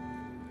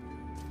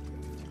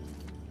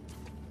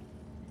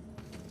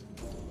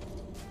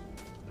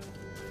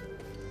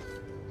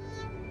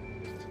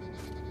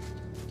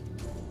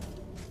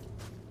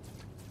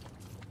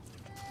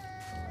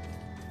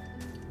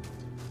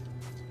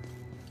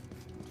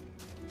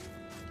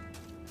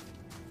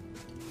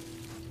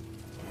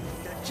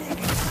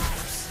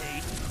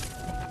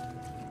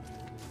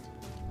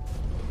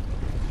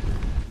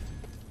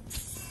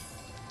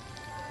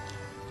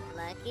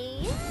 Lucky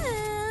you.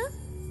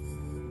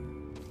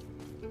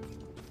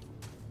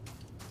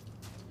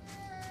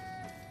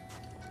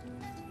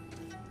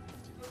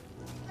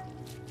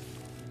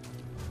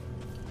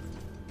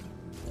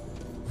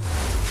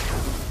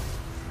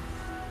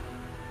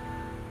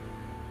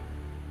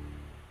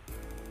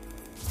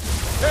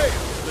 Hey,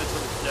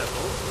 little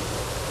devil.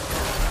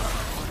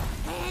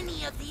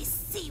 Any of these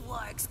sea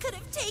wargs could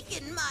have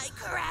taken my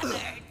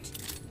Crabbert.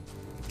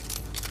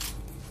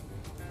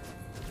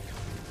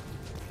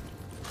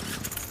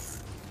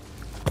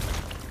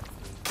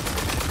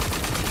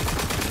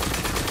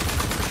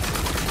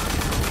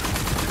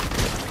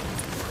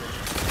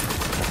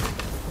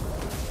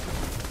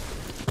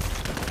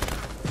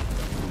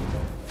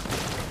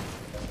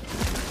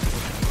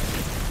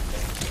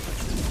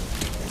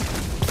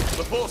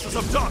 The forces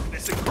of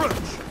darkness encroach.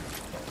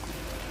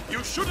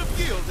 You should have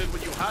yielded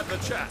when you had the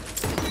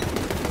chance.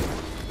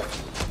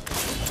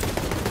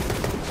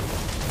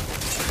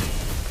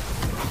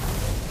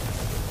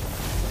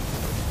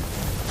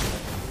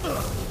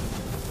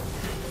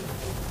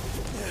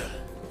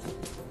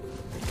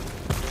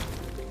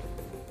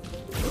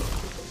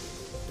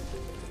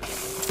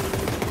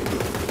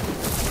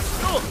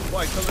 You're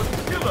quite a little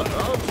killer,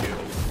 aren't you?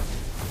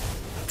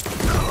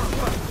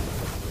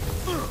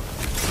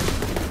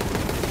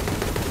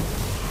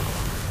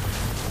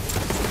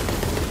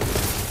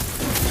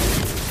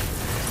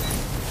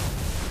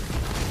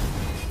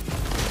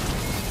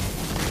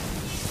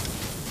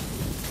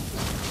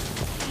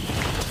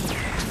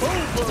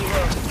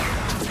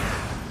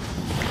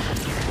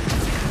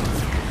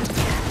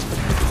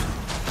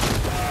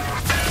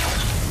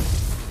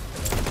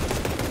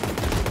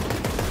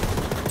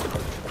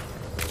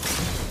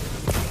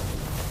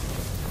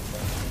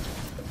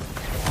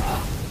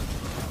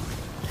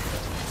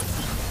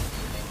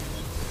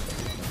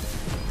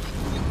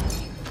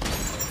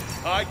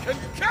 I can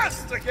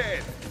cast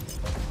again!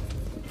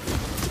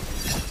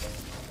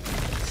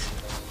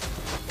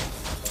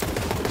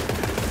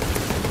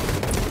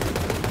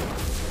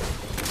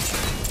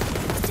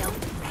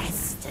 Don't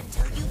rest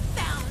until you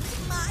found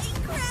my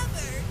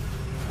Crabbert.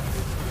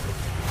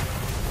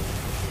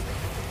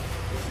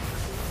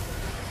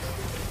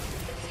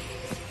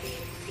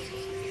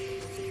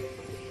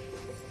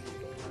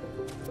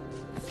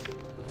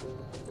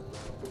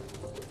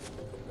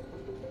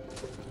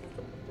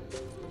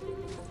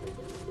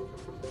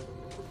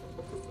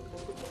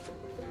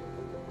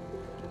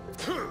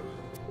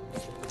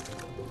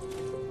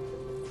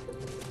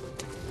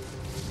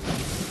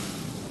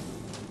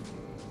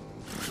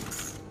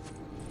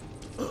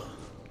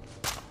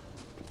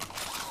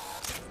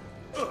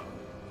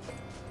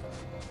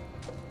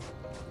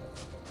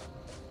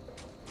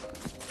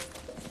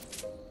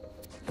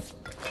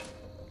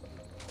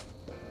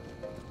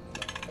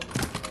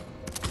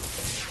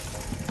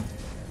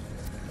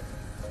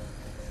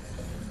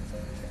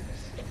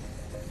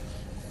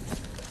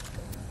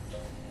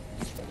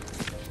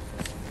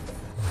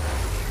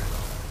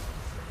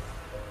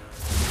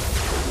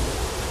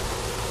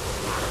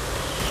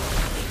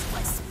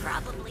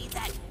 Probably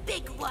that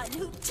big one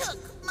who took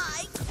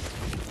my...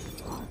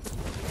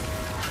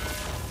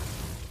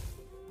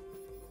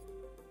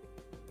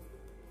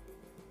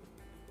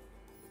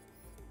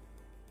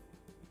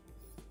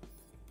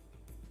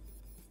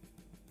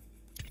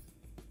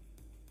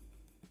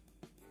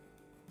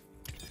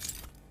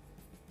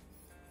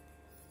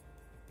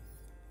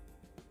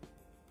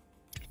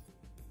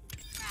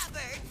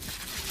 Crabbert!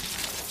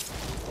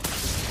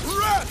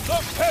 Wrath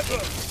of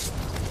heaven!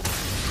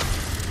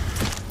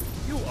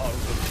 You are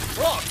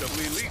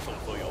remarkably lethal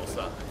for your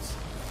size.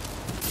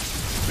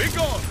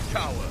 Begone,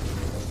 coward!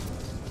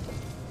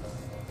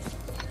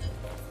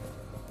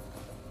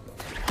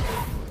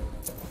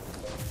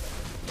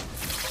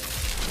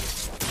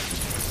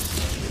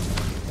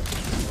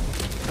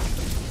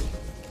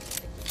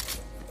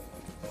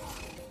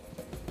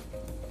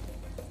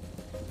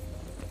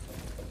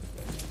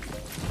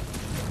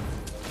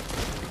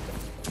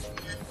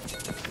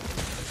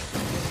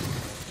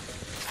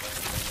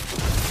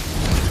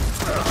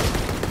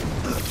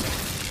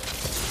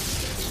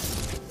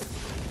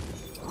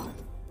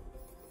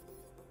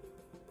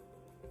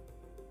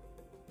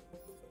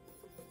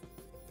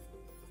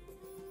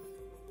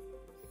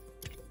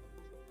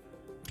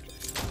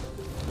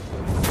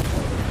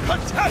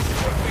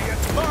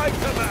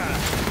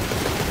 command!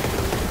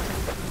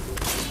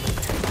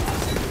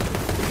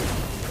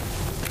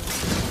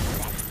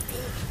 That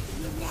big,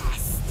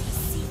 nasty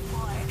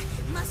Seymour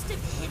must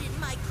have hidden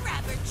my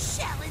grabber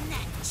shell in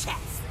that chest.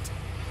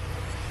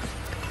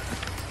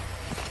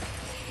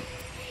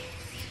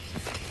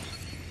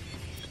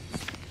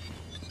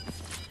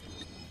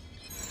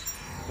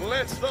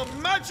 Let the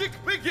magic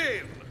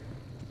begin!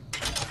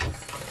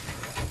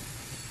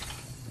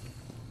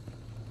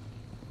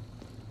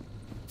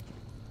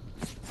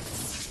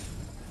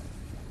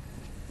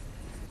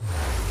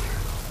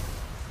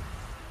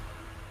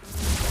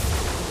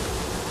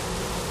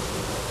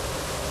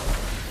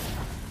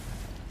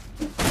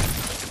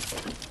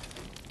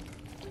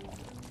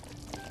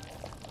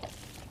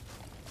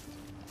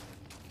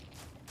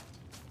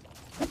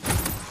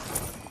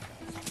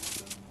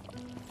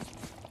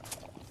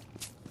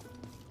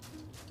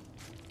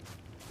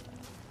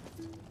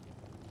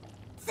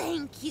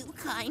 Thank you,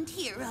 kind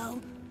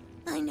hero.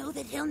 I know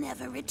that he'll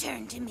never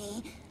return to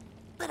me,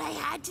 but I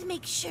had to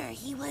make sure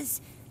he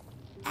was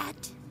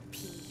at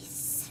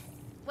peace.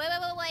 Wait,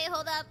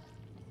 hold up.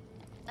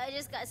 I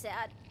just got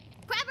sad.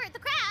 Crabber the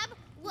crab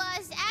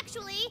was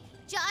actually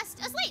just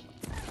asleep.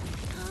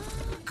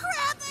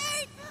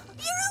 Crabber,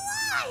 you're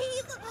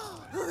alive!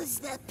 Who's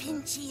the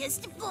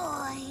pinchiest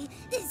boy?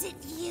 Is it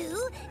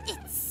you?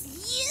 It's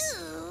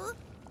you!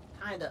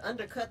 Kinda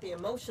undercut the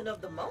emotion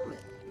of the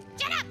moment.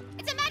 Shut up!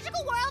 It's a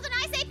magical world and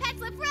I say pets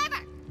live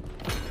forever!